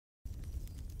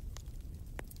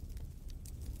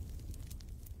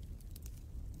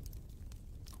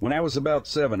When I was about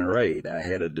 7 or 8, I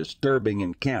had a disturbing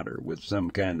encounter with some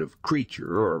kind of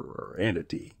creature or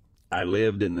entity. I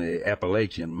lived in the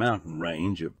Appalachian mountain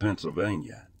range of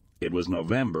Pennsylvania. It was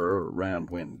November, around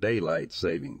when daylight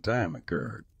saving time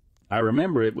occurred. I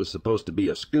remember it was supposed to be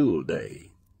a school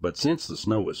day, but since the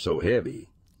snow was so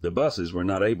heavy, the buses were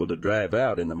not able to drive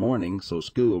out in the morning, so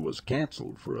school was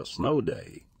canceled for a snow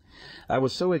day. I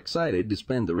was so excited to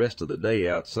spend the rest of the day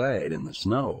outside in the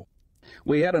snow.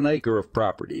 We had an acre of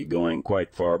property going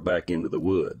quite far back into the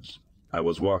woods. I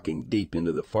was walking deep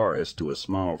into the forest to a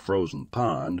small frozen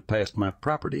pond past my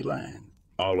property line.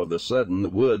 All of a sudden, the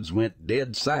woods went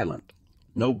dead silent.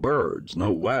 No birds,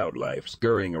 no wildlife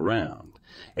scurrying around.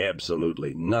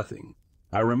 Absolutely nothing.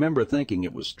 I remember thinking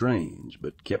it was strange,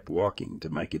 but kept walking to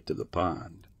make it to the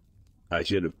pond. I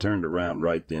should have turned around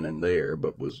right then and there,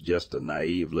 but was just a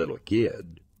naive little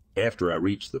kid. After I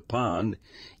reached the pond,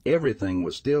 everything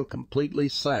was still completely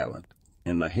silent,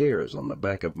 and the hairs on the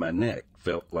back of my neck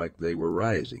felt like they were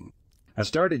rising. I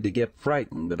started to get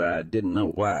frightened, but I didn't know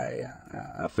why.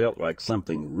 I felt like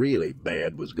something really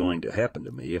bad was going to happen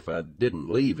to me if I didn't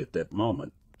leave at that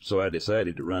moment, so I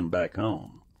decided to run back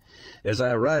home. As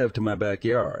I arrived to my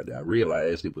backyard, I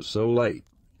realized it was so late,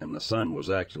 and the sun was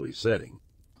actually setting.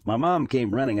 My mom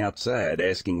came running outside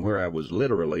asking where I was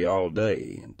literally all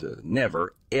day, and to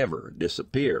never, ever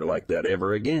disappear like that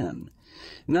ever again.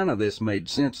 None of this made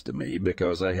sense to me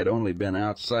because I had only been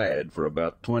outside for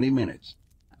about 20 minutes.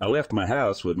 I left my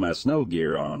house with my snow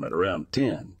gear on at around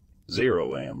 10,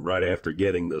 0 a.m., right after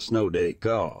getting the snow day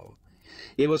call.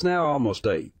 It was now almost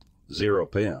 8, 0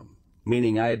 p.m.,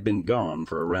 meaning I had been gone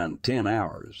for around 10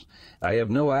 hours. I have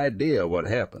no idea what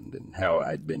happened and how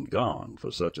I'd been gone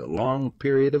for such a long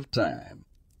period of time.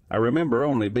 I remember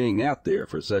only being out there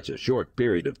for such a short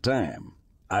period of time.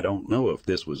 I don't know if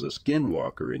this was a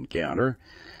skinwalker encounter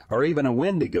or even a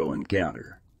wendigo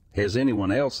encounter. Has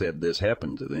anyone else had this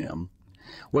happen to them?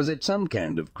 Was it some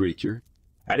kind of creature?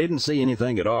 I didn't see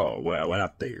anything at all while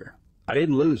out there. I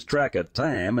didn't lose track of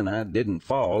time, and I didn't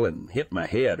fall and hit my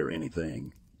head or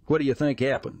anything. What do you think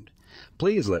happened?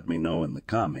 Please let me know in the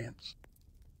comments.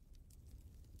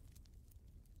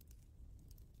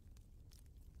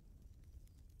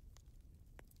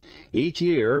 Each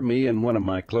year, me and one of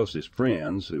my closest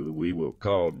friends, who we will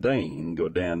call Dane, go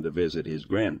down to visit his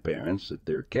grandparents at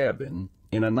their cabin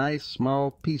in a nice,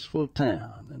 small, peaceful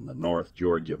town in the North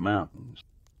Georgia mountains.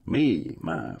 Me,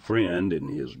 my friend, and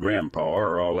his grandpa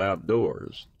are all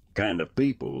outdoors kind of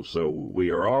people, so we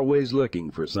are always looking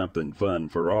for something fun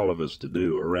for all of us to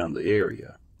do around the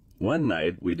area. One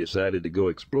night, we decided to go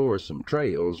explore some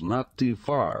trails not too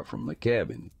far from the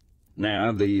cabin.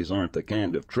 Now, these aren't the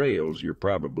kind of trails you're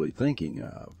probably thinking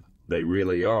of. They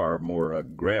really are more a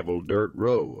gravel dirt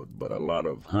road, but a lot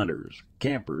of hunters,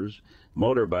 campers,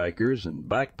 motorbikers, and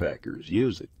bikepackers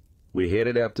use it. We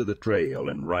headed up to the trail,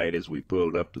 and right as we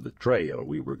pulled up to the trail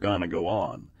we were gonna go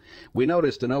on, we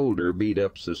noticed an older,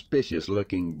 beat-up,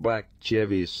 suspicious-looking black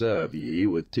Chevy Savvy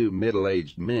with 2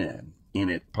 middle-aged men in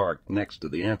it parked next to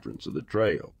the entrance of the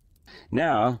trail.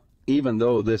 Now, even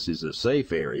though this is a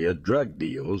safe area, drug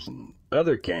deals and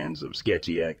other kinds of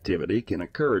sketchy activity can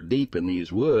occur deep in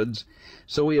these woods,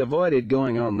 so we avoided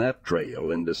going on that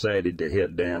trail and decided to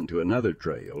head down to another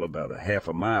trail about a half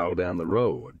a mile down the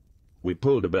road. We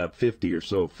pulled about 50 or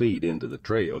so feet into the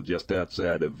trail just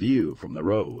outside of view from the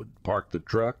road, parked the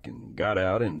truck, and got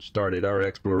out and started our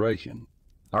exploration.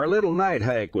 Our little night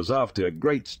hike was off to a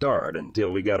great start until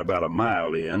we got about a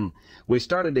mile in. We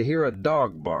started to hear a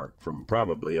dog bark from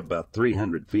probably about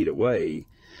 300 feet away.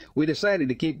 We decided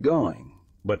to keep going,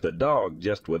 but the dog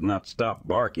just would not stop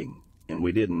barking, and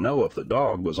we didn't know if the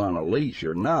dog was on a leash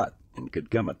or not and could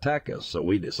come attack us, so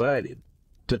we decided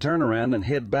to turn around and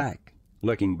head back.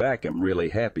 Looking back, I'm really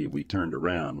happy we turned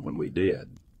around when we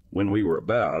did. When we were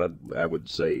about, I would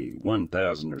say,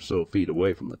 1,000 or so feet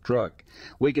away from the truck,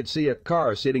 we could see a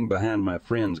car sitting behind my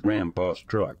friend's grandpa's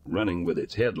truck, running with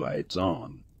its headlights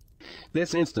on.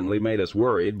 This instantly made us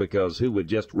worried, because who would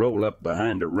just roll up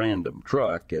behind a random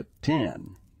truck at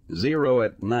 10, 0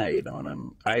 at night on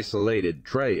an isolated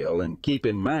trail? And keep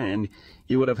in mind,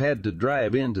 you would have had to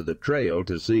drive into the trail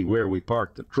to see where we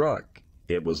parked the truck.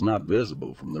 It was not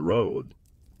visible from the road.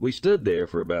 We stood there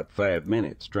for about 5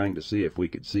 minutes trying to see if we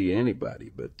could see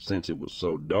anybody, but since it was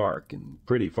so dark and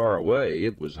pretty far away,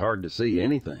 it was hard to see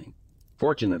anything.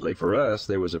 Fortunately for us,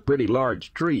 there was a pretty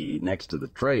large tree next to the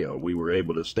trail we were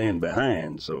able to stand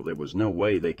behind, so there was no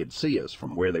way they could see us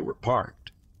from where they were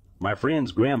parked. My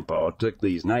friend's grandpa took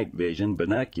these night vision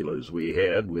binoculars we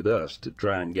had with us to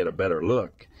try and get a better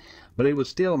look, but it was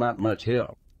still not much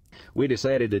help. We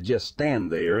decided to just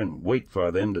stand there and wait for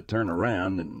them to turn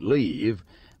around and leave,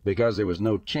 because there was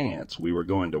no chance we were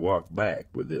going to walk back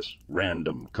with this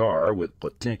random car with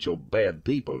potential bad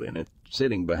people in it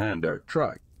sitting behind our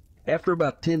truck. After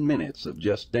about 10 minutes of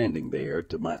just standing there,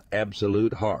 to my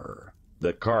absolute horror,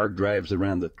 the car drives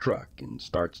around the truck and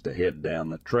starts to head down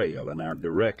the trail in our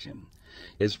direction.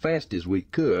 As fast as we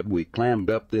could, we climbed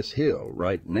up this hill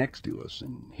right next to us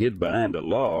and hid behind a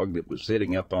log that was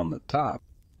sitting up on the top.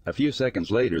 A few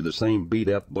seconds later, the same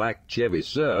beat-up black Chevy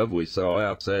Suv we saw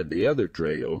outside the other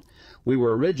trail we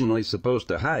were originally supposed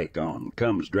to hike on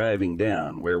comes driving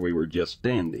down where we were just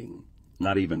standing,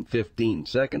 not even 15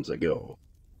 seconds ago.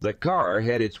 The car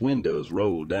had its windows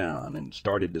rolled down and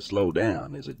started to slow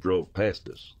down as it drove past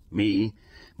us. Me,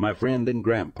 my friend, and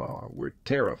Grandpa were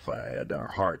terrified. Our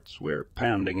hearts were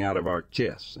pounding out of our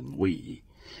chests, and we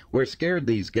were scared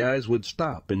these guys would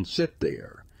stop and sit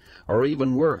there, or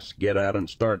even worse, get out and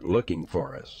start looking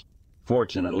for us.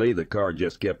 Fortunately, the car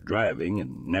just kept driving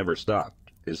and never stopped.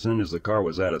 As soon as the car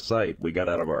was out of sight, we got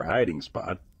out of our hiding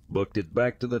spot, booked it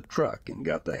back to the truck, and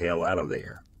got the hell out of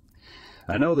there.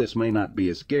 I know this may not be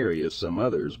as scary as some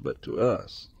others, but to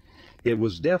us, it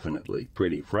was definitely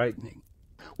pretty frightening.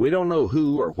 We don't know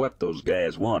who or what those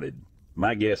guys wanted.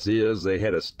 My guess is they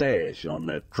had a stash on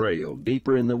that trail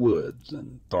deeper in the woods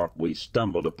and thought we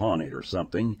stumbled upon it or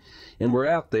something and were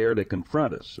out there to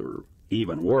confront us, or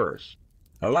even worse.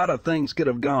 A lot of things could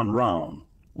have gone wrong.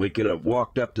 We could have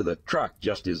walked up to the truck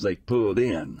just as they pulled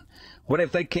in. What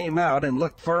if they came out and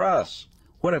looked for us?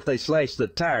 What if they slashed the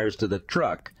tires to the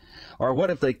truck? Or what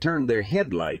if they turned their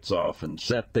headlights off and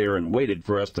sat there and waited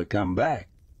for us to come back?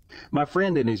 My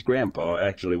friend and his grandpa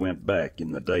actually went back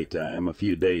in the daytime a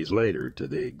few days later to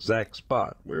the exact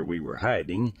spot where we were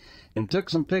hiding and took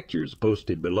some pictures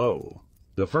posted below.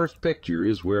 The first picture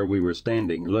is where we were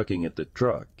standing looking at the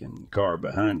truck and car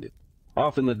behind it.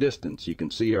 Off in the distance you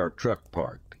can see our truck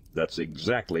parked. That's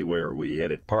exactly where we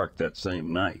had it parked that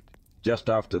same night. Just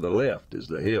off to the left is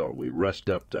the hill we rushed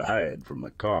up to hide from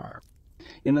the car.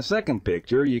 In the second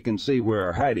picture, you can see where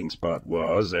our hiding spot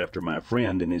was after my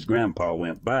friend and his grandpa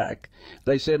went back.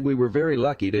 They said we were very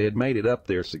lucky to have made it up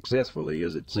there successfully,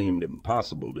 as it seemed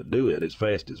impossible to do it as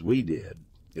fast as we did,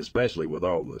 especially with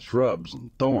all the shrubs and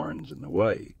thorns in the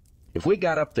way. If we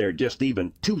got up there just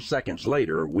even 2 seconds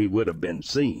later, we would have been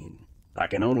seen. I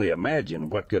can only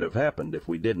imagine what could have happened if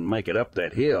we didn't make it up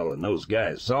that hill and those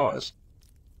guys saw us.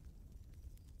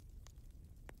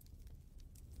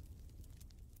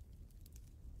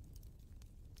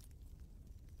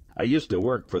 I used to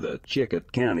work for the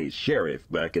Chickett County Sheriff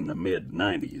back in the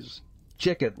mid-90s.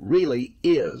 Chickett really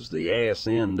is the ass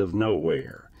end of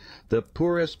nowhere, the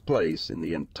poorest place in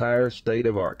the entire state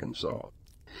of Arkansas.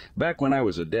 Back when I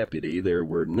was a deputy, there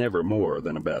were never more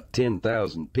than about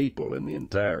 10,000 people in the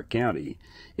entire county.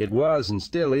 It was and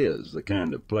still is the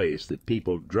kind of place that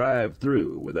people drive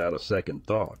through without a second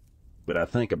thought. But I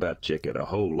think about Chickett a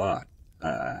whole lot.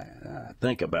 I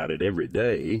think about it every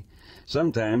day.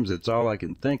 Sometimes it's all I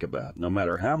can think about, no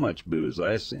matter how much booze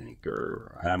I sink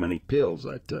or how many pills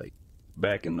I take.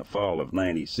 Back in the fall of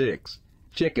 '96,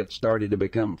 Chickett started to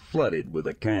become flooded with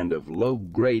a kind of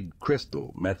low-grade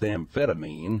crystal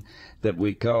methamphetamine that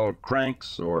we called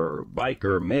cranks or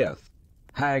biker meth.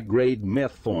 High-grade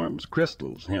meth forms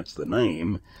crystals, hence the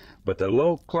name, but the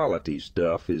low-quality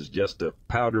stuff is just a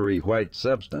powdery white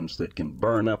substance that can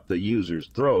burn up the user's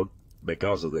throat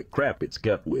because of the crap it's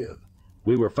cut with.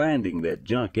 We were finding that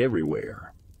junk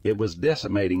everywhere. It was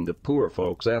decimating the poor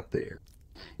folks out there.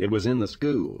 It was in the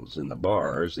schools, in the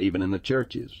bars, even in the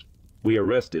churches. We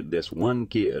arrested this one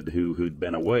kid who'd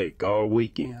been awake all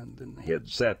weekend and had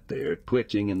sat there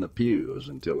twitching in the pews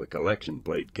until the collection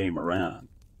plate came around.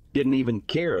 Didn't even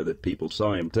care that people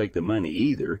saw him take the money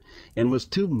either, and was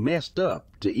too messed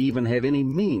up to even have any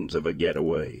means of a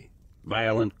getaway.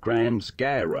 Violent crime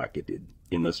skyrocketed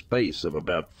in the space of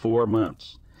about 4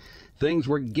 months. Things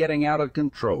were getting out of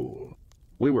control.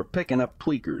 We were picking up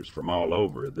tweakers from all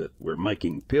over that were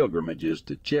making pilgrimages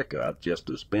to Chickett just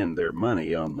to spend their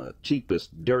money on the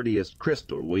cheapest, dirtiest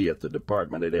crystal we at the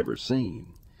department had ever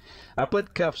seen. I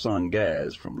put cuffs on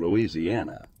guys from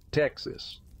Louisiana,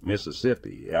 Texas,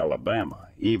 Mississippi, Alabama,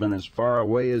 even as far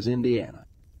away as Indiana.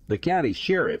 The county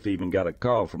sheriff even got a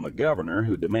call from the governor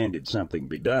who demanded something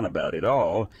be done about it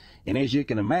all, and as you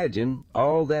can imagine,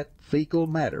 all that fecal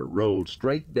matter rolled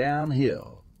straight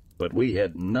downhill. But we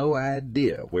had no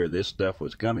idea where this stuff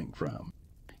was coming from.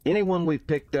 Anyone we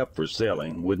picked up for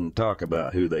selling wouldn't talk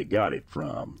about who they got it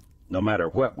from, no matter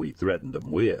what we threatened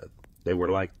them with. They were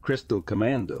like crystal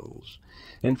commandos,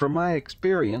 and from my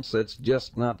experience, that's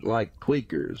just not like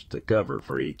tweakers to cover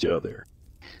for each other.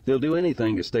 They'll do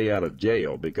anything to stay out of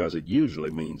jail because it usually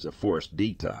means a forced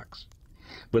detox.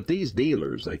 But these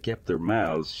dealers, they kept their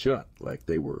mouths shut like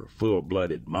they were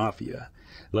full-blooded mafia,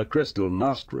 La Crystal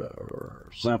Nostra or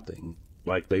something,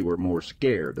 like they were more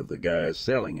scared of the guys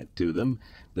selling it to them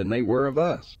than they were of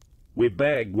us. We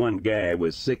bagged one guy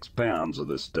with 6 pounds of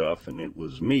the stuff, and it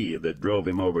was me that drove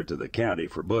him over to the county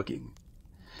for booking.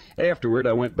 Afterward,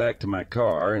 I went back to my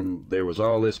car, and there was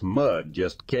all this mud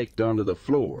just caked onto the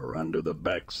floor under the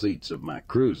back seats of my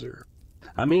cruiser.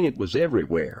 I mean, it was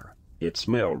everywhere. It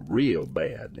smelled real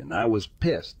bad, and I was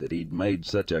pissed that he'd made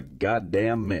such a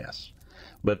goddamn mess.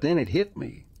 But then it hit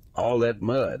me. All that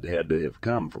mud had to have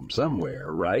come from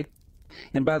somewhere, right?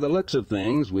 And by the looks of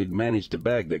things, we'd managed to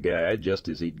bag the guy just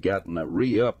as he'd gotten a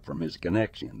re-up from his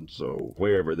connection, so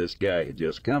wherever this guy had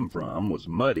just come from was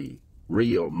muddy,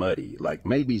 real muddy, like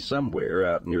maybe somewhere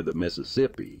out near the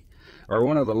Mississippi, or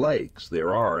one of the lakes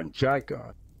there are in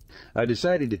Chicot. I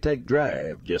decided to take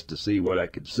drive just to see what I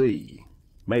could see.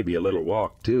 Maybe a little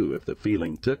walk, too, if the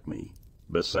feeling took me.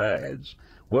 Besides,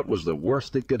 what was the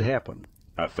worst that could happen?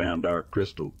 I found our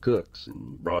crystal cooks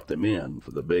and brought them in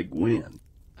for the big win.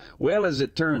 Well, as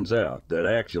it turns out, that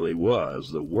actually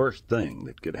was the worst thing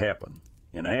that could happen,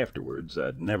 and afterwards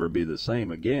I'd never be the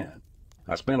same again.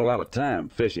 I spent a lot of time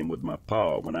fishing with my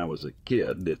pa when I was a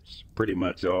kid. It's pretty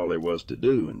much all there was to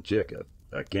do in Chicot,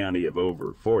 a county of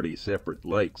over 40 separate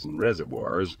lakes and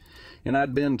reservoirs, and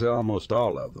I'd been to almost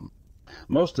all of them.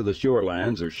 Most of the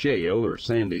shorelines are shale or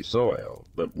sandy soil,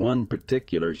 but one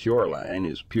particular shoreline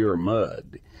is pure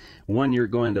mud, one you're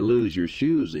going to lose your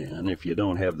shoes in if you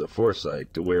don't have the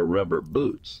foresight to wear rubber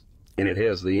boots, and it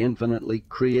has the infinitely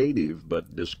creative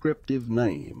but descriptive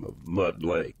name of Mud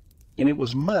Lake. And it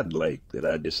was Mud Lake that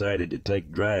I decided to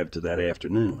take drive to that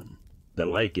afternoon. The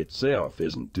lake itself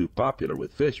isn't too popular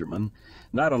with fishermen,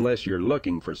 not unless you're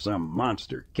looking for some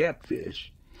monster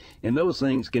catfish, and those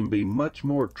things can be much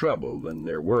more trouble than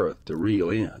they're worth to reel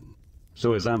in.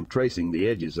 So as I'm tracing the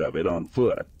edges of it on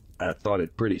foot, I thought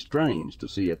it pretty strange to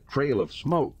see a trail of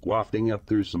smoke wafting up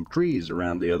through some trees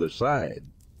around the other side.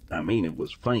 I mean, it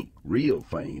was faint, real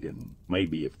faint, and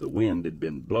maybe if the wind had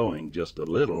been blowing just a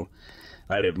little,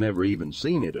 I'd have never even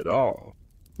seen it at all.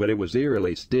 But it was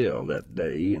eerily still that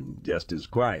day and just as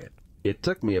quiet. It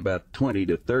took me about 20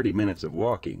 to 30 minutes of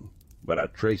walking, but I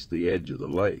traced the edge of the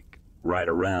lake. Right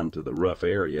around to the rough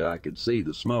area I could see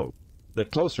the smoke. The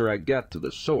closer I got to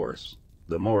the source,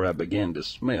 the more I began to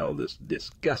smell this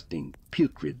disgusting,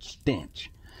 putrid stench,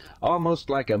 almost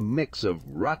like a mix of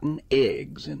rotten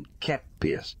eggs and cat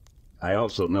piss. I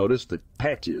also noticed that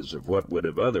patches of what would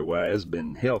have otherwise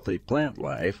been healthy plant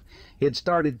life had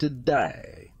started to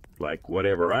die, like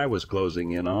whatever I was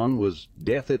closing in on was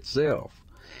death itself,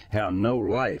 how no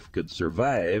life could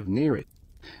survive near it.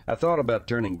 I thought about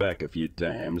turning back a few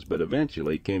times, but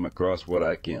eventually came across what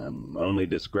I can only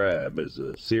describe as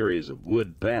a series of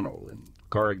wood panel and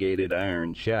corrugated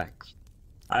iron shacks.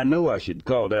 I knew I should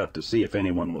called out to see if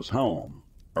anyone was home,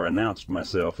 or announced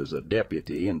myself as a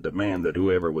deputy and demand that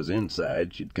whoever was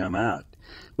inside should come out,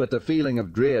 but the feeling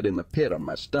of dread in the pit of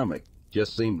my stomach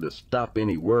just seemed to stop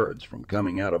any words from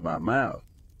coming out of my mouth.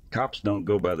 Cops don't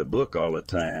go by the book all the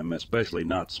time, especially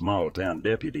not small-town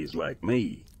deputies like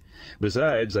me.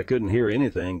 Besides, I couldn't hear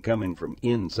anything coming from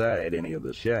inside any of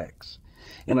the shacks,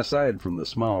 and aside from the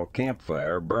small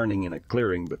campfire burning in a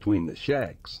clearing between the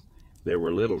shacks, there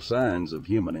were little signs of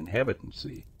human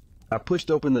inhabitancy. I pushed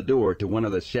open the door to one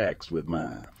of the shacks with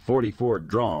my .44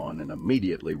 drawn and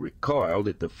immediately recoiled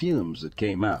at the fumes that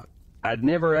came out. I'd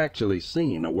never actually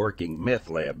seen a working meth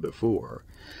lab before,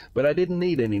 but I didn't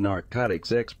need any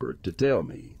narcotics expert to tell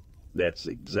me. That's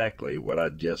exactly what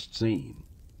I'd just seen.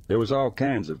 There was all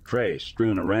kinds of trash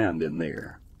strewn around in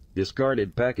there.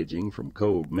 Discarded packaging from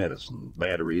cold medicine,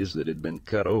 batteries that had been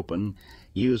cut open,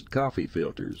 used coffee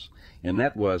filters, and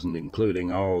that wasn't including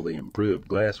all the improved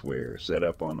glassware set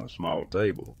up on a small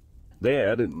table.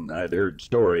 That, and I'd heard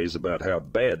stories about how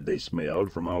bad they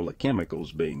smelled from all the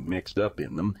chemicals being mixed up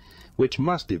in them, which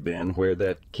must have been where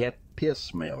that cat piss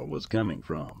smell was coming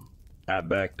from. I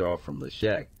backed off from the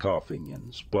shack, coughing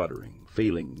and spluttering,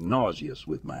 feeling nauseous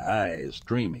with my eyes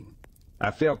streaming.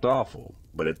 I felt awful,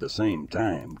 but at the same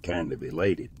time kind of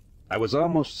elated. I was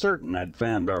almost certain I'd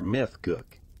found our meth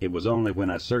cook. It was only when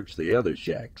I searched the other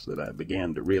shacks that I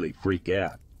began to really freak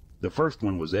out. The first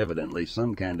one was evidently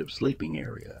some kind of sleeping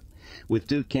area, with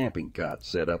 2 camping cots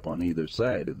set up on either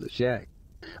side of the shack.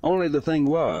 Only the thing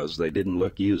was, they didn't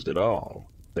look used at all.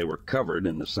 They were covered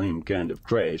in the same kind of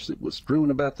trash that was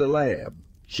strewn about the lab.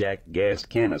 Shack gas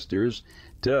canisters,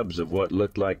 tubs of what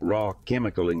looked like raw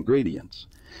chemical ingredients.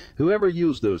 Whoever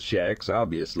used those shacks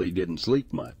obviously didn't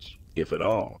sleep much, if at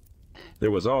all.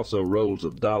 There was also rolls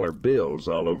of dollar bills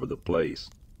all over the place.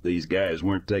 These guys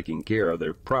weren't taking care of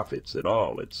their profits at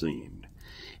all, it seemed.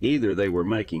 Either they were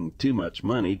making too much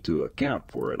money to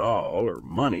account for it all, or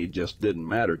money just didn't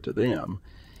matter to them,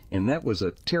 and that was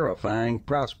a terrifying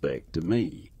prospect to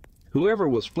me. Whoever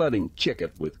was flooding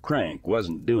Chicket with crank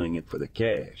wasn't doing it for the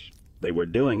cash. They were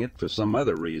doing it for some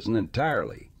other reason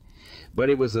entirely. But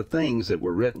it was the things that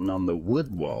were written on the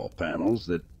wood wall panels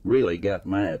that really got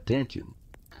my attention.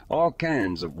 All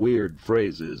kinds of weird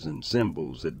phrases and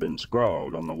symbols had been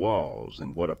scrawled on the walls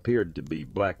in what appeared to be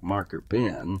black marker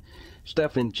pen,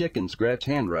 stuff in chicken scratch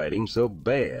handwriting so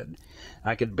bad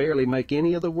I could barely make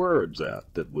any of the words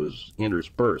out that was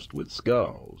interspersed with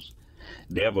skulls.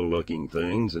 Devil-looking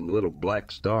things and little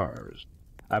black stars.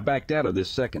 I backed out of this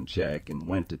second shack and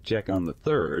went to check on the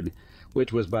third,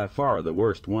 which was by far the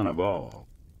worst one of all.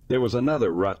 There was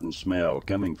another rotten smell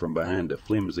coming from behind a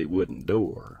flimsy wooden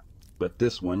door, but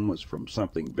this one was from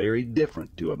something very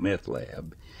different to a meth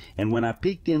lab, and when I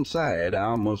peeked inside I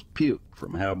almost puked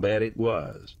from how bad it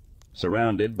was.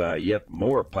 Surrounded by yet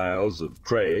more piles of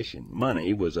trash and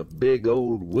money was a big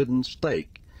old wooden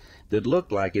stake that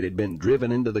looked like it had been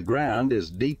driven into the ground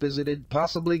as deep as it'd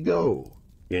possibly go.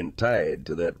 And tied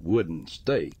to that wooden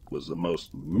stake was the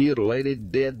most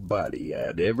mutilated dead body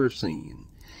I'd ever seen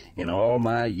in all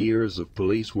my years of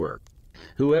police work.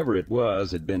 Whoever it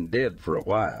was had been dead for a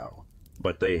while,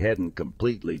 but they hadn't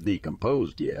completely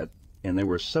decomposed yet, and there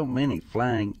were so many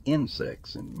flying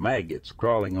insects and maggots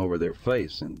crawling over their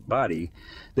face and body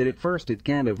that at first it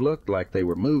kind of looked like they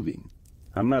were moving.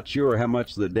 I'm not sure how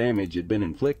much the damage had been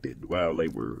inflicted while they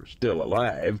were still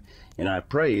alive, and I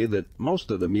pray that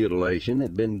most of the mutilation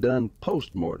had been done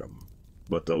post-mortem.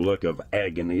 But the look of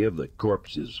agony of the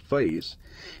corpse's face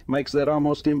makes that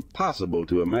almost impossible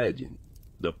to imagine.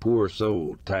 The poor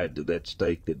soul tied to that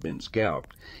stake that'd been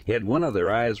scalped had one of their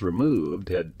eyes removed,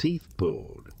 had teeth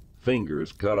pulled,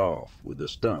 fingers cut off with the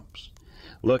stumps,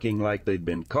 looking like they'd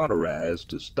been cauterized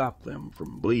to stop them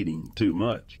from bleeding too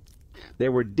much.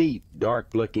 There were deep,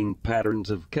 dark-looking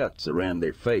patterns of cuts around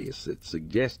their face that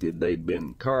suggested they'd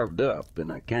been carved up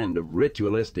in a kind of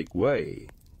ritualistic way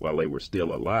while they were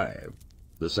still alive.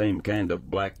 The same kind of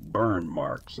black burn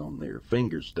marks on their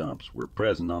finger stumps were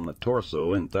present on the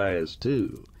torso and thighs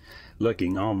too,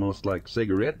 looking almost like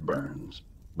cigarette burns,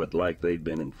 but like they'd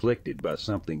been inflicted by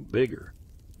something bigger.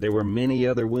 There were many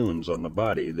other wounds on the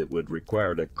body that would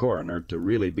require a coroner to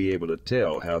really be able to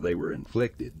tell how they were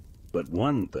inflicted. But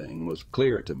one thing was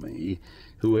clear to me: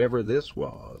 whoever this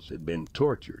was had been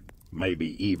tortured,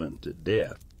 maybe even to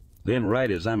death. Then, right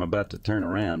as I'm about to turn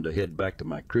around to head back to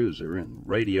my cruiser and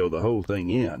radio the whole thing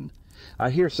in, I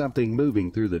hear something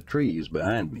moving through the trees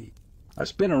behind me. I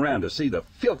spin around to see the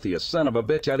filthiest son of a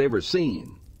bitch I'd ever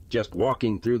seen, just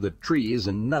walking through the trees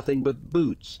in nothing but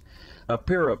boots, a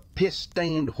pair of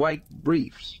piss-stained white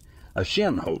briefs, a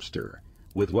shin holster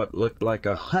with what looked like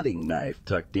a hunting knife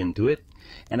tucked into it,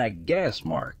 and a gas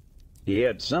mark. He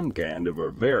had some kind of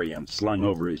a variant slung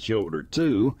over his shoulder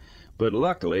too, but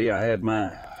luckily I had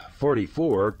my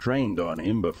 .44 trained on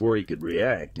him before he could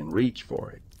react and reach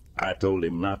for it. I told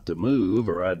him not to move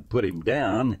or I'd put him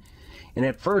down, and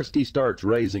at first he starts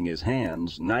raising his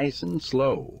hands nice and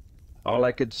slow. All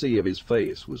I could see of his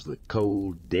face was the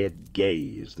cold, dead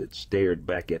gaze that stared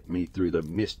back at me through the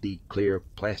misty, clear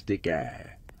plastic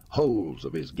eye, holes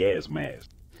of his gas mask.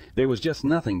 There was just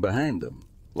nothing behind them,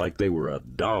 like they were a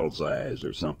doll's eyes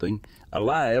or something,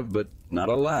 alive but not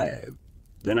alive.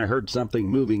 Then I heard something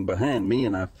moving behind me,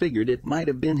 and I figured it might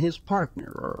have been his partner,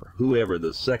 or whoever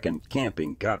the second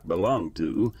camping cot belonged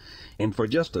to, and for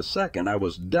just a second I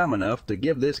was dumb enough to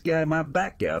give this guy my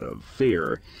back out of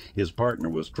fear his partner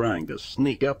was trying to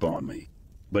sneak up on me.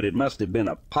 But it must have been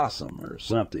a possum or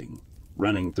something,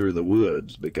 running through the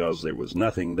woods, because there was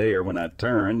nothing there when I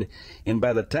turned, and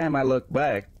by the time I looked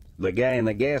back, the guy in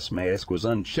the gas mask was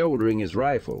unshouldering his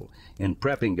rifle and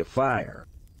prepping to fire.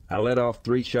 I let off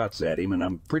 3 shots at him, and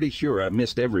I'm pretty sure I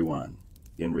missed everyone.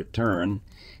 In return,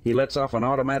 he lets off an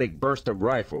automatic burst of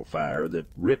rifle fire that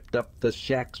ripped up the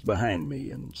shacks behind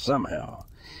me, and somehow,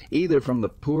 either from the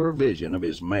poor vision of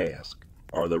his mask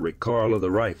or the recoil of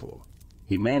the rifle,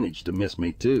 he managed to miss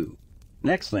me too.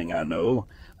 Next thing I know,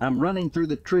 I'm running through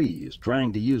the trees,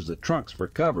 trying to use the trunks for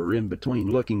cover in between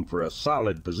looking for a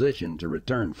solid position to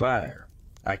return fire.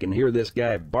 I can hear this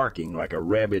guy barking like a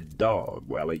rabid dog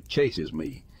while he chases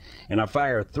me, and I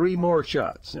fire 3 more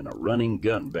shots in a running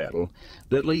gun battle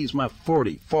that leaves my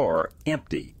 .44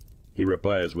 empty. He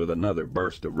replies with another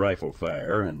burst of rifle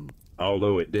fire, and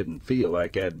although it didn't feel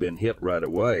like I'd been hit right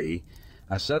away,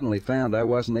 I suddenly found I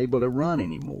wasn't able to run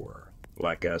anymore,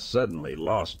 like I suddenly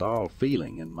lost all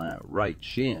feeling in my right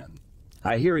shin.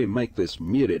 I hear him make this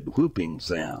muted whooping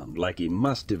sound, like he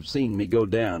must have seen me go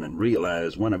down and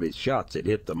realize one of his shots had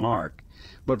hit the mark,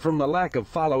 but from the lack of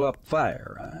follow-up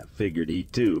fire, I figured he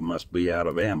too must be out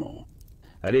of ammo.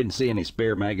 I didn't see any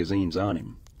spare magazines on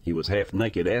him. He was half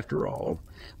naked after all,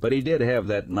 but he did have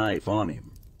that knife on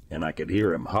him, and I could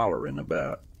hear him hollering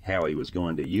about how he was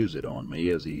going to use it on me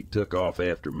as he took off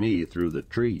after me through the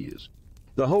trees.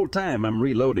 The whole time I'm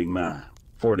reloading my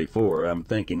 .44, I'm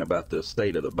thinking about the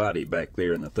state of the body back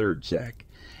there in the third shack,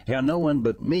 how no one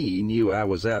but me knew I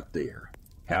was out there,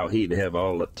 how he'd have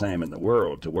all the time in the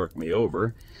world to work me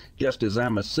over, just as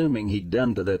I'm assuming he'd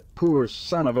done to that poor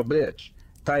son of a bitch,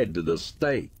 tied to the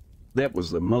stake. That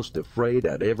was the most afraid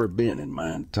I'd ever been in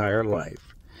my entire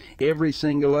life. Every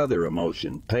single other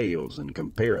emotion pales in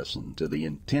comparison to the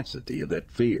intensity of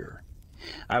that fear.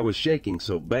 I was shaking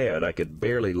so bad I could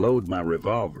barely load my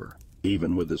revolver.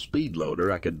 Even with the speed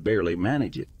loader, I could barely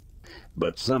manage it.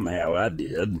 But somehow I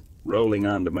did, rolling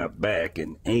onto my back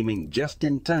and aiming just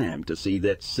in time to see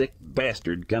that sick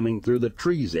bastard coming through the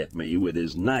trees at me with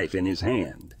his knife in his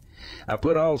hand. I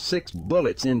put all 6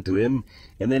 bullets into him,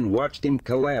 and then watched him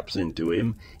collapse into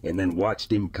him, and then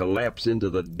watched him collapse into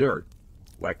the dirt,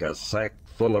 like a sack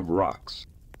full of rocks.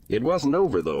 It wasn't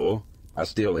over, though. I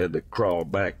still had to crawl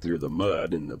back through the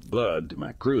mud and the blood to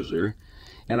my cruiser,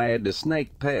 and I had to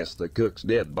snake past the cook's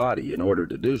dead body in order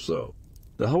to do so.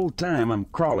 The whole time I'm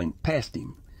crawling past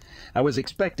him. I was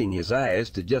expecting his eyes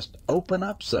to just open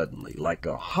up suddenly, like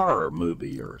a horror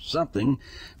movie or something,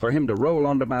 for him to roll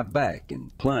onto my back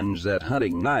and plunge that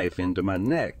hunting knife into my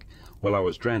neck while I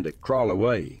was trying to crawl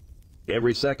away.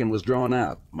 Every second was drawn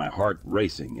out, my heart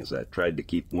racing as I tried to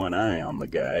keep one eye on the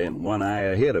guy and one eye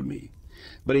ahead of me.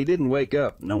 But he didn't wake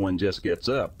up. No one just gets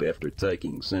up after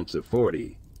taking since of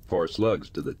 40, 4 slugs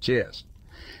to the chest.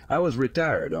 I was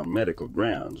retired on medical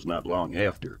grounds not long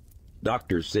after.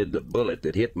 Doctors said the bullet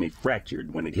that hit me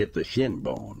fractured when it hit the shin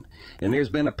bone, and there's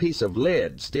been a piece of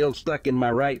lead still stuck in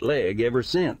my right leg ever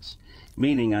since,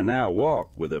 meaning I now walk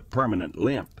with a permanent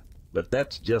limp. But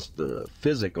that's just the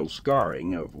physical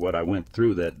scarring of what I went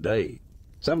through that day.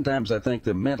 Sometimes I think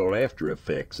the mental after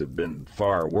effects have been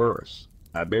far worse.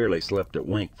 I barely slept a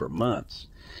wink for months,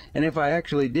 and if I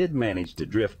actually did manage to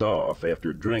drift off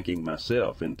after drinking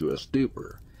myself into a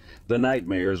stupor, the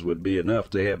nightmares would be enough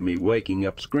to have me waking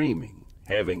up screaming,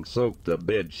 having soaked the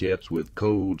bedsheets with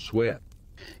cold sweat.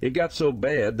 It got so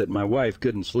bad that my wife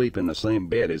couldn't sleep in the same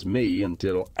bed as me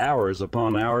until hours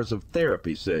upon hours of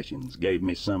therapy sessions gave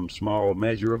me some small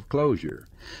measure of closure.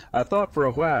 I thought for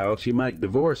a while she might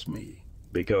divorce me,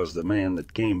 because the man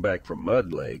that came back from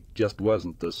Mud Lake just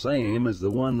wasn't the same as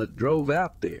the one that drove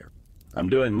out there. I'm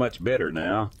doing much better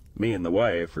now. Me and the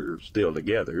wife are still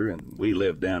together, and we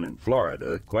live down in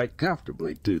Florida quite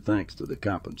comfortably, too, thanks to the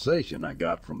compensation I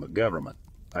got from the government.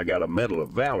 I got a Medal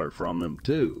of Valor from them,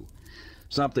 too.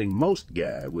 Something most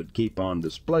guys would keep on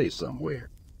display somewhere.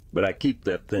 But I keep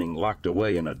that thing locked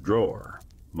away in a drawer.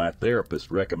 My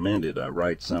therapist recommended I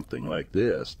write something like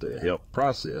this to help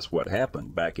process what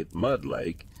happened back at Mud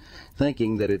Lake,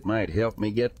 thinking that it might help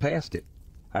me get past it.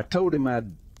 I told him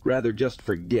I'd rather just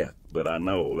forget, but I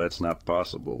know that's not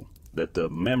possible, that the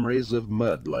memories of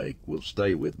Mud Lake will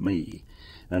stay with me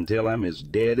until I'm as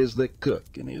dead as the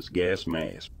cook in his gas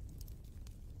mask.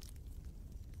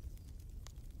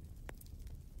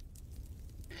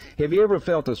 Have you ever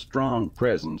felt a strong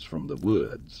presence from the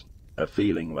woods, a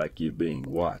feeling like you're being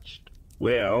watched?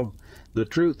 Well, the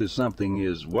truth is something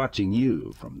is watching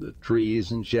you from the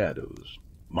trees and shadows.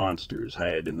 Monsters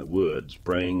hide in the woods,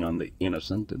 preying on the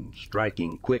innocent and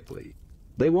striking quickly.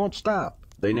 They won't stop.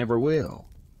 They never will.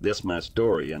 This my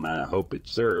story, and I hope it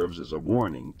serves as a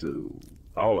warning to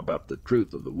all about the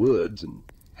truth of the woods and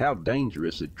how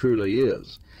dangerous it truly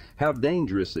is. How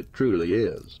dangerous it truly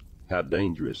is. How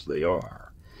dangerous they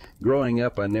are. Growing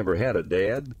up, I never had a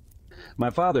dad. My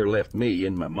father left me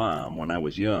and my mom when I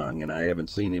was young, and I haven't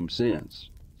seen him since.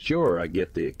 Sure, I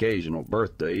get the occasional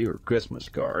birthday or Christmas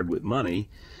card with money,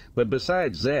 but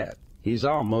besides that, he's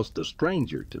almost a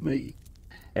stranger to me.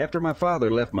 After my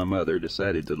father left, my mother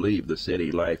decided to leave the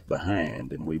city life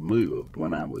behind, and we moved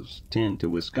when I was 10 to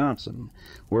Wisconsin,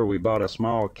 where we bought a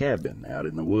small cabin out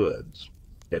in the woods.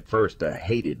 At first, I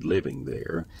hated living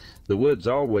there. The woods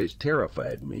always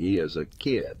terrified me as a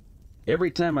kid.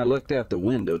 Every time I looked out the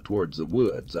window towards the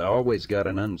woods, I always got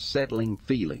an unsettling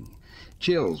feeling.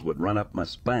 Chills would run up my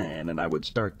spine, and I would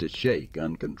start to shake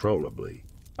uncontrollably.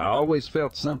 I always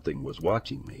felt something was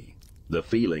watching me. The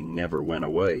feeling never went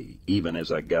away, even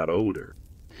as I got older.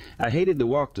 I hated the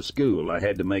walk to school I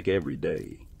had to make every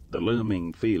day. The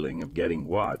looming feeling of getting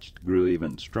watched grew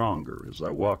even stronger as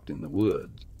I walked in the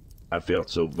woods. I felt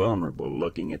so vulnerable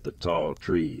looking at the tall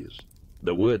trees.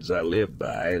 The woods I lived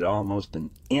by had almost an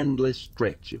endless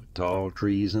stretch of tall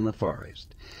trees in the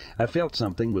forest. I felt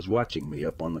something was watching me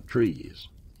up on the trees.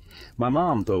 My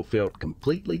mom, though, felt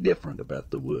completely different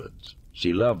about the woods.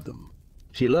 She loved them.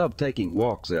 She loved taking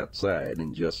walks outside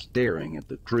and just staring at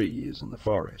the trees and the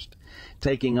forest,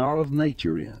 taking all of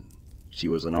nature in. She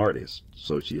was an artist,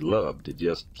 so she loved to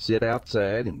just sit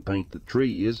outside and paint the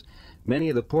trees. Many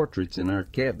of the portraits in our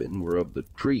cabin were of the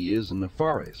trees and the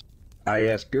forest. I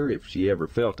asked her if she ever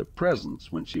felt a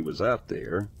presence when she was out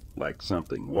there, like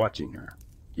something watching her.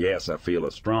 "Yes, I feel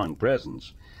a strong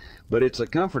presence, but it's a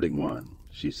comforting one,"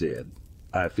 she said.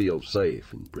 "I feel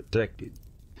safe and protected."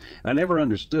 I never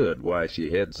understood why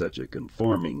she had such a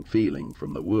conforming feeling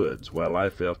from the woods, while I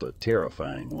felt a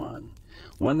terrifying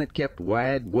one that kept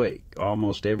wide awake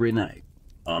almost every night.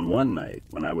 On one night,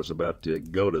 when I was about to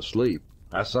go to sleep,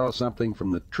 I saw something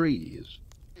from the trees.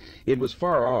 It was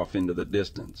far off into the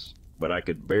distance, but I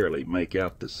could barely make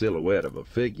out the silhouette of a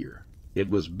figure. It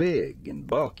was big and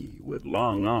bulky, with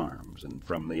long arms, and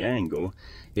from the angle,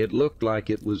 it looked like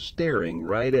it was staring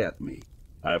right at me.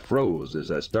 I froze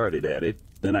as I started at it.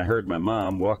 Then I heard my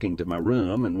mom walking to my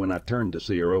room, and when I turned to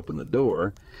see her open the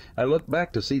door, I looked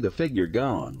back to see the figure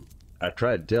gone. I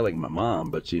tried telling my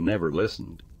mom, but she never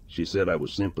listened. She said I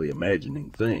was simply imagining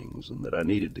things, and that I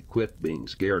needed to quit being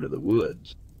scared of the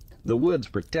woods. The woods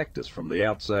protect us from the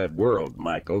outside world,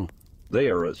 Michael. They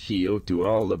are a shield to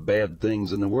all the bad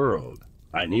things in the world.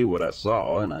 I knew what I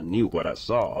saw, and I knew what I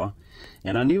saw,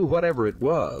 and I knew whatever it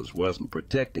was wasn't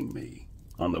protecting me.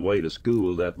 On the way to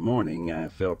school that morning, I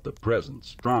felt the presence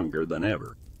stronger than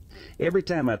ever. Every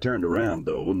time I turned around,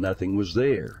 though, nothing was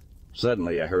there.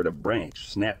 Suddenly I heard a branch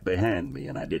snap behind me,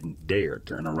 and I didn't dare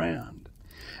turn around.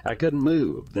 I couldn't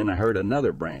move. Then I heard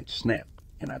another branch snap,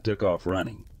 and I took off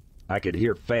running. I could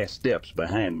hear fast steps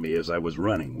behind me as I was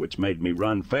running, which made me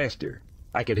run faster.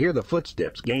 I could hear the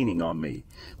footsteps gaining on me.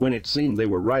 When it seemed they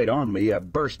were right on me, I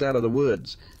burst out of the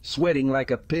woods, sweating like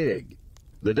a pig.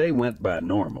 The day went by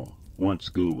normal. Once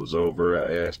school was over,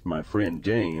 I asked my friend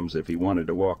James if he wanted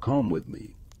to walk home with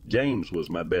me. James was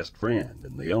my best friend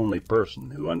and the only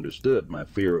person who understood my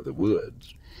fear of the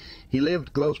woods. He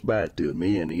lived close by to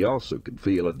me, and he also could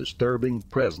feel a disturbing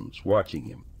presence watching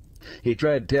him. He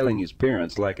tried telling his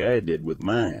parents like I did with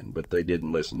mine, but they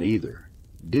didn't listen either.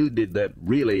 "Dude, did that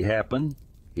really happen?"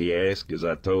 he asked as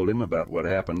I told him about what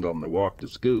happened on the walk to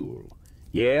school.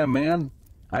 "Yeah, man.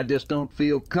 I just don't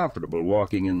feel comfortable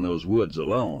walking in those woods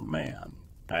alone, man.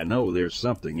 I know there's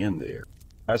something in there."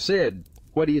 I said,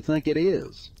 "What do you think it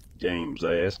is?" James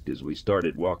asked as we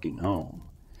started walking home.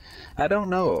 "I don't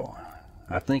know.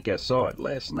 I think I saw it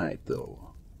last night, though.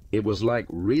 It was like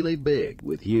really big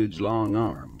with huge long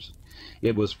arms.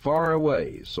 It was far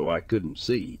away, so I couldn't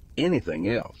see anything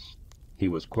else." He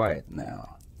was quiet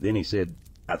now. Then he said,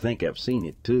 "I think I've seen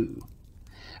it too.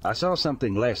 I saw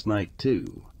something last night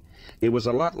too. It was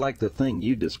a lot like the thing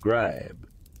you described."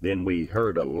 Then we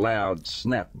heard a loud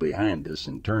snap behind us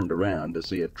and turned around to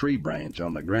see a tree branch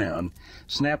on the ground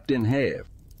snapped in half.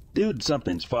 "Dude,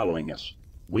 something's following us.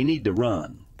 We need to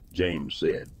run," James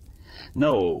said.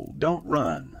 "No, don't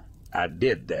run. I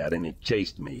did that and it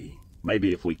chased me.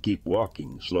 Maybe if we keep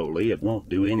walking slowly, it won't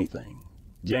do anything."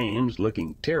 James,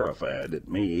 looking terrified at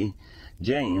me,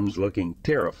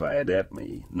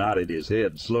 nodded his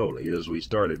head slowly as we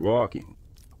started walking.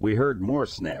 We heard more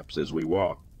snaps as we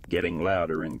walked, getting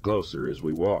louder and closer as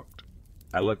we walked.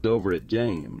 I looked over at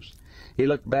James. He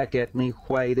looked back at me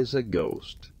white as a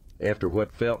ghost. After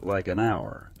what felt like an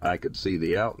hour, I could see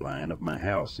the outline of my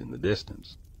house in the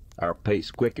distance. Our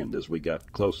pace quickened as we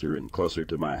got closer and closer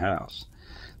to my house,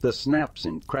 the snaps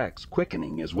and cracks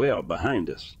quickening as well behind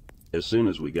us. As soon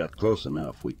as we got close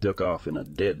enough, we took off in a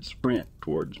dead sprint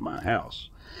towards my house,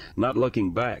 not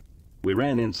looking back. We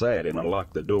ran inside and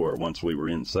unlocked the door once we were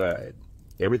inside.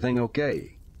 "Everything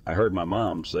okay?" I heard my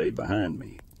mom say behind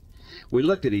me. We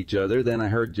looked at each other, then I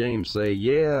heard James say,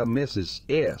 "Yeah, Mrs.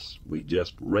 S." We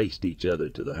just raced each other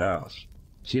to the house.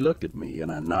 She looked at me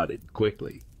and I nodded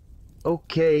quickly.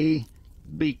 "Okay.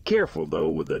 Be careful, though,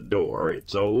 with the door.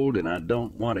 It's old and I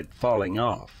don't want it falling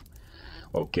off."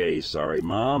 "Okay, sorry,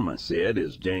 Mom," I said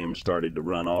as James started to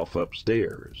run off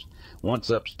upstairs. Once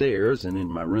upstairs and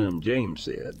in my room, James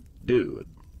said, "Dude,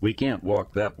 we can't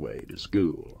walk that way to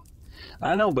school."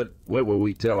 "I know, but what will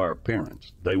we tell our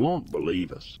parents? They won't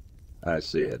believe us," I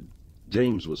said.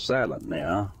 James was silent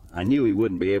now. I knew he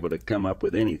wouldn't be able to come up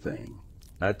with anything.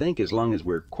 "I think as long as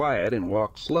we're quiet and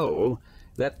walk slow,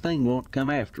 that thing won't come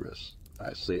after us,"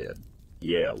 I said.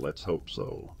 "Yeah, let's hope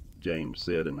so," James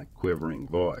said in a quivering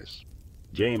voice.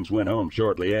 James went home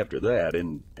shortly after that,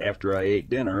 and after I ate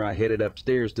dinner, I headed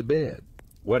upstairs to bed.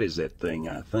 What is that thing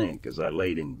I think as I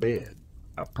laid in bed?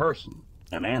 A person,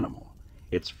 an animal.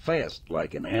 It's fast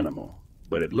like an animal,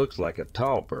 but it looks like a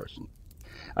tall person.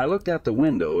 I looked out the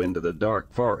window into the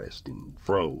dark forest and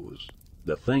froze.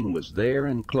 The thing was there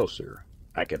and closer.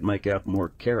 I could make out more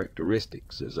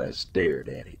characteristics as I stared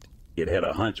at it. It had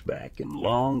a hunchback and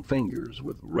long fingers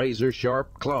with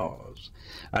razor-sharp claws.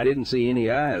 I didn't see any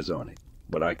eyes on it,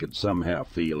 but I could somehow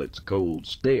feel its cold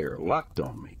stare locked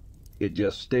on me. It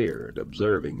just stared,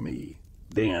 observing me.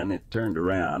 Then it turned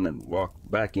around and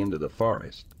walked back into the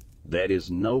forest. That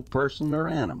is no person or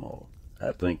animal,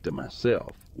 I think to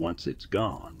myself, once it's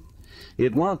gone.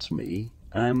 It wants me.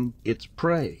 I'm its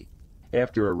prey.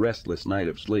 After a restless night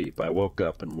of sleep, I woke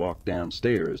up and walked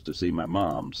downstairs to see my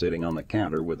mom sitting on the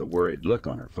counter with a worried look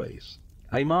on her face.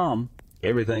 "Hey, Mom,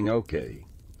 everything okay?"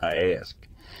 I asked.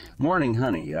 "Morning,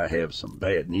 honey, I have some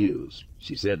bad news."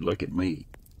 She said, "Look at me."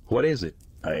 "What is it?"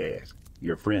 I asked.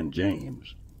 "Your friend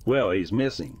James." "Well, he's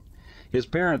missing. His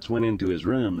parents went into his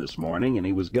room this morning and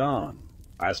he was gone."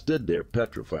 I stood there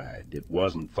petrified. It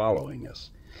wasn't following us.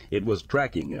 It was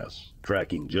tracking us,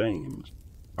 tracking James.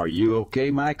 "Are you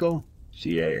okay, Michael?"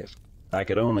 she asked. I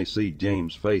could only see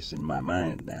James' face in my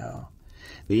mind now.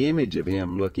 The image of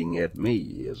him looking at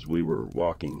me as we were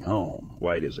walking home,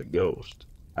 white as a ghost.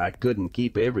 I couldn't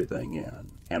keep everything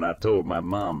in, and I told my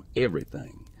mom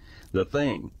everything. The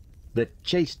thing that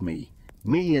chased me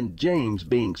and James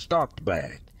being stalked by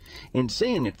it, and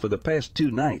seeing it for the past 2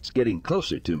 nights getting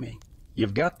closer to me.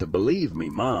 "You've got to believe me,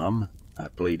 Mom," I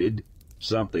pleaded.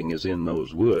 "Something is in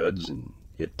those woods, and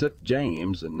it took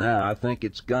James, and now I think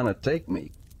it's gonna take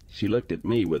me." She looked at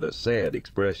me with a sad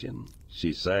expression.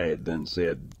 She sighed, then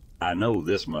said, "I know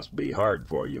this must be hard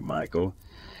for you, Michael,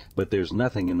 but there's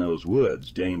nothing in those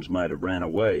woods. James might have ran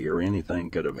away, or anything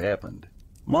could have happened."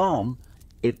 "Mom,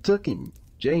 it took him.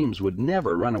 James would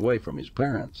never run away from his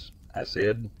parents," I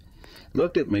said.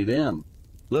 Looked at me then.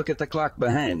 "Look at the clock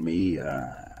behind me.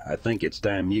 I think it's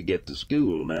time you get to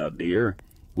school now, dear.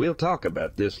 We'll talk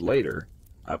about this later."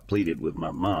 I pleaded with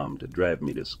my mom to drive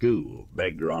me to school,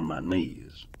 begged her on my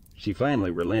knees. She finally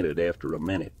relented after a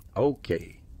minute.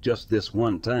 "Okay, just this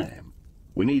one time.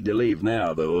 We need to leave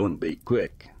now, though, and be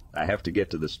quick. I have to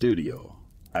get to the studio."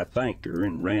 I thanked her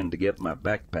and ran to get my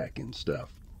backpack and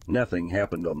stuff. Nothing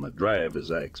happened on the drive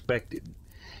as I expected.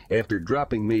 After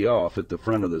dropping me off at the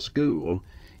front of the school,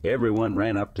 everyone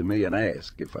ran up to me and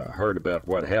asked if I heard about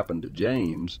what happened to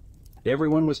James.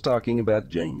 Everyone was talking about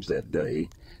James that day.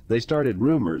 They started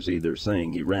rumors either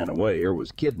saying he ran away or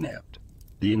was kidnapped.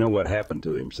 "Do you know what happened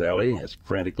to him, Sally?" asked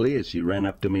frantically as she ran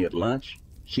up to me at lunch.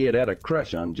 She had a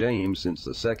crush on James since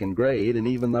the 2nd grade, and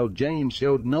even though James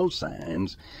showed no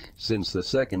signs,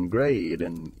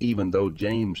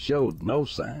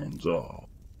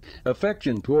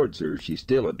 affection towards her, she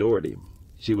still adored him.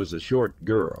 She was a short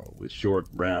girl with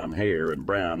short brown hair and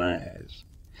brown eyes.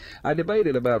 I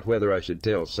debated about whether I should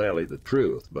tell Sally the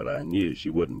truth, but I knew she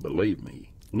wouldn't believe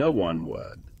me. No one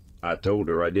would. I told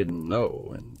her I didn't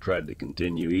know and tried to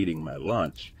continue eating my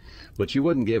lunch, but she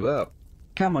wouldn't give up.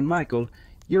 "Come on, Michael.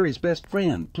 You're his best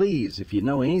friend. Please, if you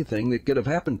know anything that could have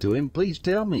happened to him, please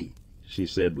tell me," she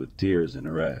said with tears in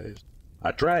her eyes.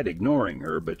 I tried ignoring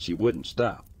her, but she wouldn't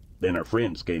stop. Then her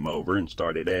friends came over and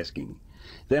started asking.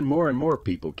 Then more and more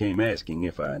people came asking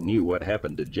if I knew what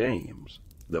happened to James.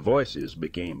 The voices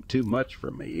became too much for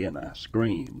me, and I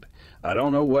screamed, "I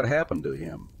don't know what happened to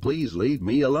him. Please leave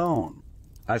me alone."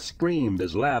 I screamed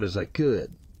as loud as I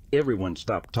could. Everyone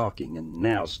stopped talking and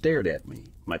now stared at me.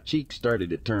 My cheeks started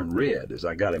to turn red as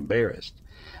I got embarrassed.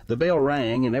 The bell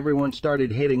rang and everyone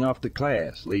started heading off to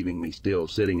class, leaving me still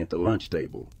sitting at the lunch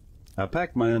table. I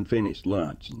packed my unfinished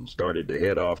lunch and started to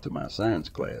head off to my science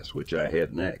class, which I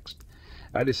had next.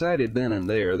 I decided then and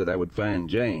there that I would find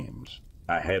James.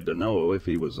 I had to know if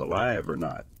he was alive or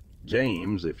not.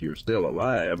 "James, if you're still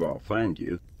alive, I'll find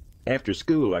you." After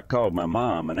school, I called my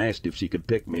mom and asked if she could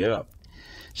pick me up.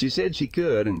 She said she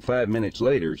could, and 5 minutes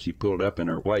later she pulled up in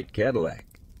her white Cadillac.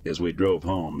 As we drove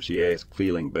home, she asked,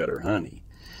 "Feeling better, honey?"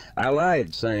 I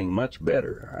lied, saying much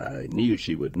better. I knew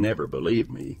she would never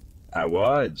believe me. I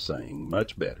lied, saying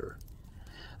much better.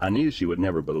 I knew she would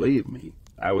never believe me.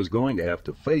 I was going to have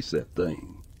to face that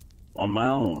thing on my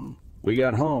own. We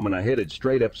got home and I headed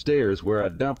straight upstairs, where I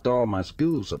dumped all my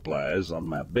school supplies on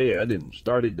my bed and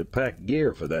started to pack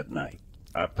gear for that night.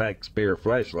 I packed spare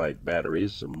flashlight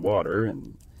batteries, some water,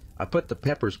 and I put the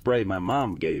pepper spray my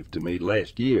mom gave to me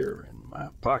last year in my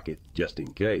pocket just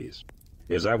in case.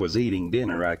 As I was eating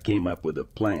dinner, I came up with a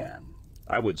plan.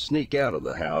 I would sneak out of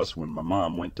the house when my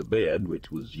mom went to bed,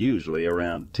 which was usually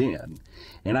around 10,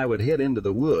 and I would head into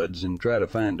the woods and try to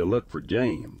find a look for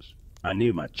James. I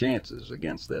knew my chances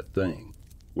against that thing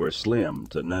were slim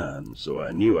to none, so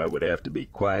I knew I would have to be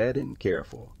quiet and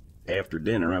careful. After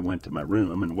dinner, I went to my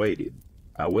room and waited.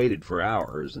 I waited for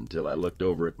hours until I looked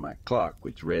over at my clock,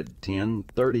 which read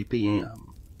 10:30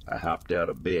 p.m. I hopped out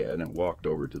of bed and walked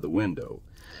over to the window,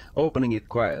 opening it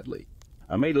quietly.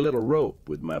 I made a little rope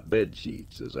with my bed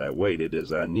sheets as I waited,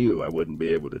 as I knew I wouldn't be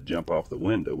able to jump off the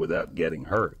window without getting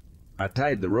hurt. I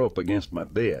tied the rope against my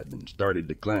bed and started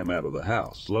to climb out of the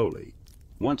house slowly.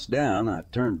 Once down, I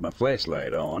turned my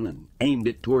flashlight on and aimed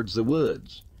it towards the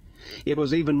woods. It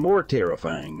was even more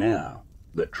terrifying now.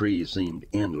 The trees seemed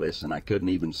endless, and I couldn't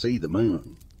even see the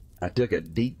moon. I took a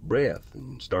deep breath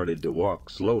and started to walk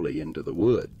slowly into the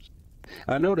woods.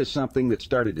 I noticed something that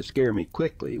started to scare me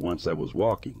quickly once I was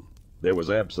walking. There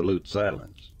was absolute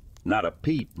silence. Not a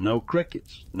peep, no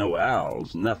crickets, no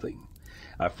owls, nothing.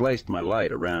 I flashed my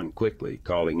light around quickly,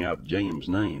 calling out James'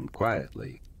 name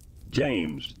quietly.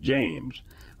 "James, James,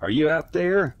 are you out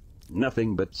there?"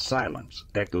 Nothing but silence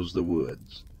echoes the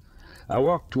woods. I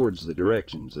walk towards the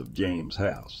directions of James'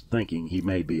 house, thinking he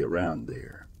may be around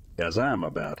there. As I'm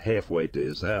about halfway to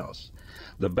his house,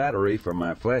 the battery for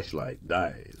my flashlight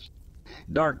dies.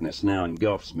 Darkness now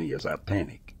engulfs me as I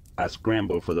panic. I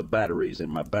scramble for the batteries in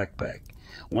my backpack.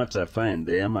 Once I find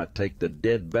them, I take the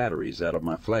dead batteries out of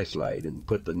my flashlight and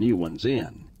put the new ones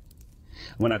in.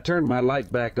 When I turned my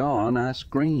light back on, I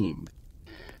screamed.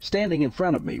 Standing in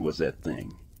front of me was that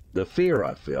thing. The fear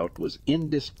I felt was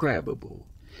indescribable.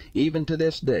 Even to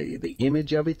this day, the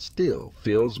image of it still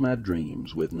fills my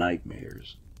dreams with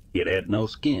nightmares. It had no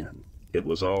skin. It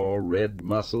was all red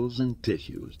muscles and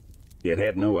tissues. It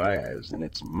had no eyes, and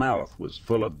its mouth was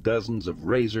full of dozens of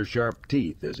razor-sharp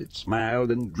teeth as it smiled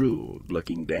and drooled,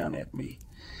 looking down at me.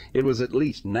 It was at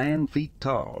least 9 feet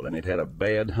tall, and it had a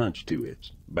bad hunch to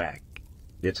its back.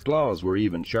 Its claws were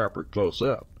even sharper close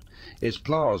up. Its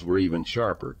claws were even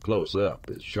sharper close up,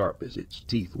 as sharp as its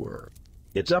teeth were.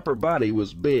 Its upper body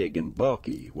was big and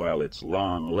bulky, while its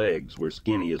long legs were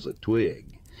skinny as a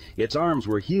twig. Its arms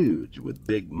were huge, with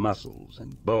big muscles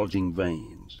and bulging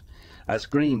veins. I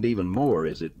screamed even more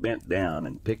as it bent down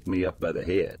and picked me up by the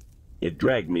head. It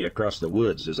dragged me across the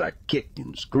woods as I kicked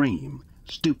and screamed.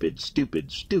 "Stupid,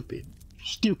 stupid, stupid,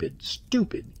 stupid,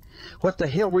 stupid. What the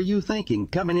hell were you thinking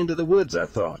coming into the woods?" I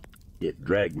thought. It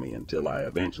dragged me until I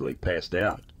eventually passed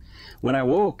out. When I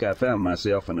woke, I found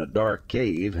myself in a dark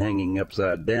cave hanging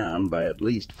upside down by at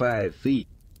least 5 feet.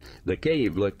 The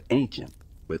cave looked ancient,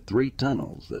 with 3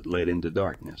 tunnels that led into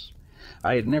darkness.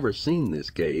 I had never seen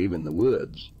this cave in the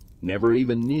woods, never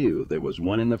even knew there was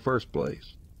one in the first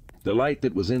place. The light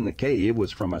that was in the cave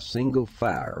was from a single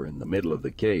fire in the middle of the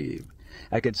cave.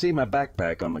 I could see my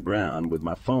backpack on the ground with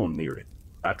my phone near it.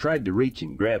 I tried to reach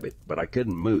and grab it, but I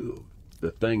couldn't move.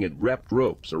 The thing had wrapped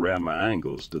ropes around my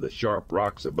ankles to the sharp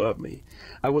rocks above me.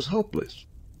 I was hopeless.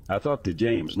 I thought to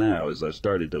James now as I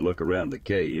started to look around the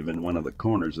cave. In one of the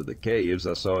corners of the caves,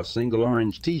 I saw a single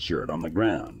orange T-shirt on the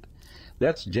ground.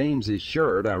 That's James's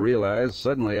shirt, I realized.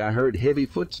 Suddenly I heard heavy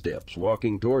footsteps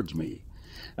walking towards me.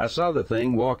 I saw the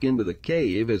thing walk into the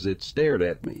cave as it stared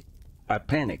at me. I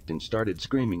panicked and started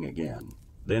screaming again.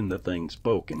 Then the thing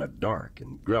spoke in a dark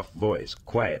and gruff voice.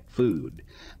 "Quiet food.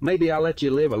 Maybe I'll let you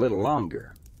live a little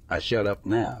longer." I shut up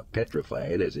now,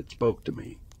 petrified as it spoke to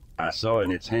me. I saw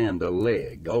in its hand a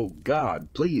leg. "Oh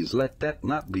God, please let that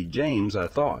not be James," I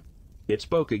thought. It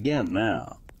spoke again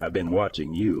now. "I've been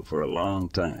watching you for a long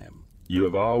time. You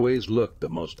have always looked the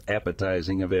most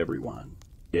appetizing of everyone."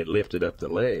 It lifted up the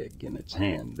leg in its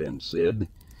hand, then said,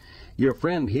 "Your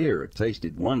friend here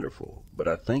tasted wonderful, but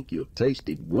I think you'll taste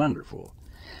wonderful.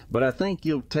 But I think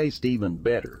you'll taste even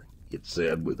better," it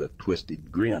said with a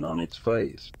twisted grin on its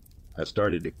face. I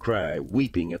started to cry,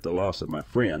 weeping at the loss of my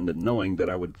friend and knowing that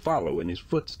I would follow in his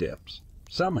footsteps.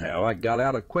 Somehow I got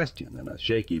out a question in a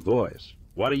shaky voice.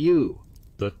 "What are you?"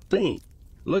 The thing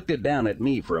looked down at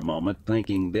me for a moment,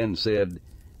 thinking, then said,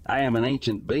 "I am an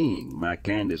ancient being. My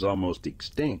kind is almost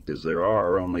extinct, as there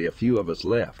are only a few of us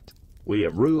left. We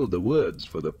have ruled the woods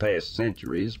for the past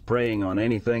centuries, preying on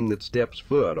anything that steps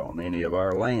foot on any of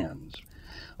our lands.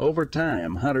 Over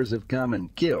time, hunters have come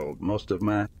and killed most of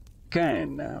my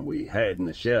kind. Now we hide in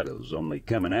the shadows, only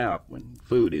coming out when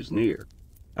food is near."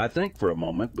 I think for a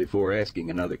moment before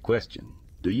asking another question.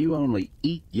 "Do you only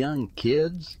eat young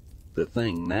kids?" The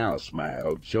thing now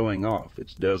smiled, showing off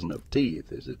its dozen of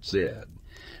teeth as it said,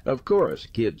 "Of course,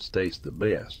 kids taste the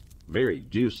best, very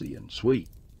juicy and sweet."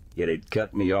 It had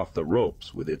cut me off the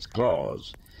ropes with its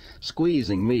claws.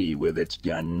 squeezing me with its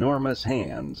ginormous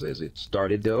hands as it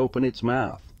started to open its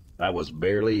mouth. I was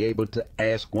barely able to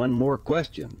ask one more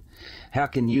question. How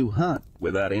can you hunt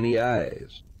without any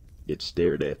eyes? It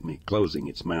stared at me, closing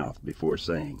its mouth before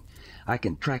saying, I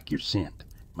can track your scent.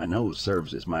 My nose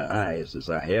serves as my eyes, as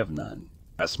I have none.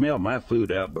 I smell my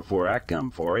food out before I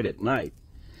come for it at night.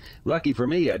 Lucky for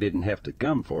me, I didn't have to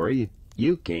come for you.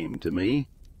 You came to me.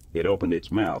 It opened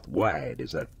its mouth wide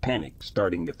as I panicked,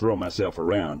 starting to throw myself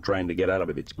around, trying to get out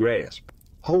of its grasp.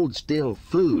 Hold still,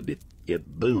 food,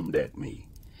 it boomed at me.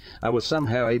 I was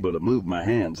somehow able to move my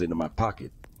hands into my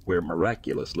pocket, where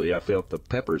miraculously I felt the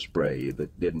pepper spray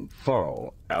that didn't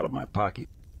fall out of my pocket.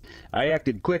 I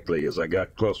acted quickly as I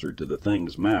got closer to the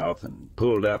thing's mouth and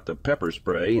pulled out the pepper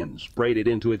spray and sprayed it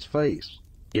into its face.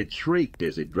 It shrieked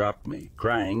as it dropped me,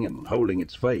 crying and holding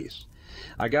its face.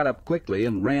 I got up quickly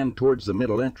and ran towards the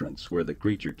middle entrance where the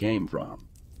creature came from.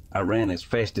 I ran as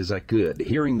fast as I could,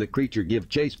 hearing the creature give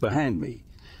chase behind me.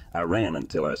 I ran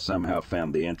until I somehow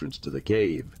found the entrance to the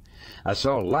cave. I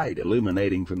saw light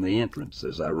illuminating from the entrance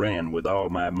as I ran with all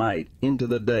my might into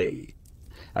the day.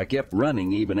 I kept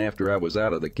running even after I was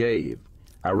out of the cave.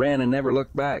 I ran and never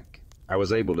looked back. I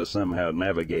was able to somehow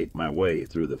navigate my way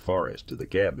through the forest to the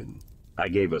cabin. I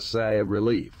gave a sigh of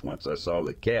relief once I saw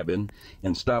the cabin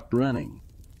and stopped running.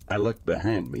 I looked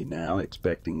behind me now,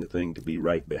 expecting the thing to be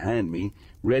right behind me,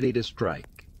 ready to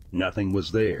strike. Nothing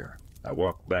was there. I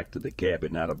walked back to the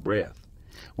cabin out of breath.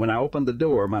 When I opened the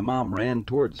door, my mom ran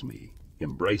towards me,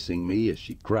 embracing me as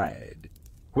she cried,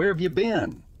 Where have you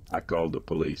been? I called the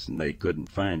police and they couldn't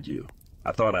find you.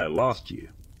 I thought I lost you.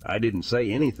 I didn't say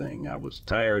anything. I was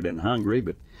tired and hungry,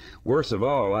 but worst of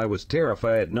all, I was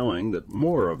terrified knowing that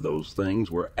more of those things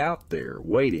were out there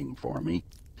waiting for me.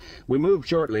 We moved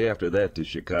shortly after that to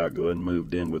Chicago and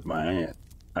moved in with my aunt.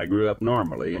 I grew up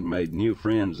normally and made new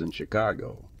friends in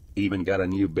Chicago. Even got a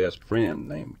new best friend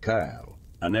named Kyle.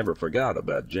 I never forgot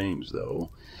about James,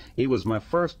 though. He was my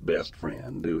first best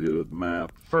friend who had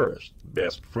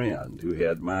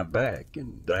my back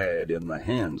and died in the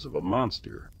hands of a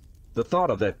monster. The thought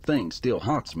of that thing still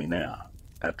haunts me now.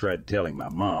 I tried telling my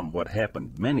mom what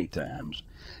happened many times,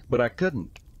 but I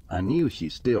couldn't. I knew she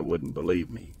still wouldn't believe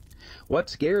me. What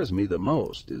scares me the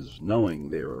most is knowing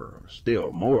there are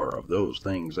still more of those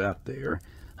things out there,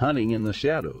 hunting in the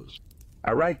shadows.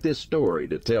 I write this story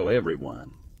to tell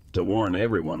everyone, to warn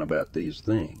everyone about these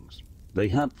things. They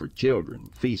hunt for children,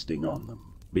 feasting on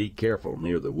them. Be careful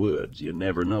near the woods. You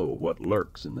never know what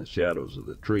lurks in the shadows of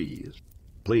the trees.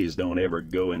 Please don't ever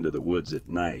go into the woods at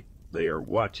night. They are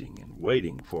watching and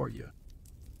waiting for you.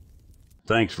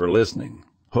 Thanks for listening.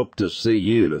 Hope to see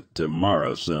you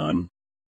tomorrow, son.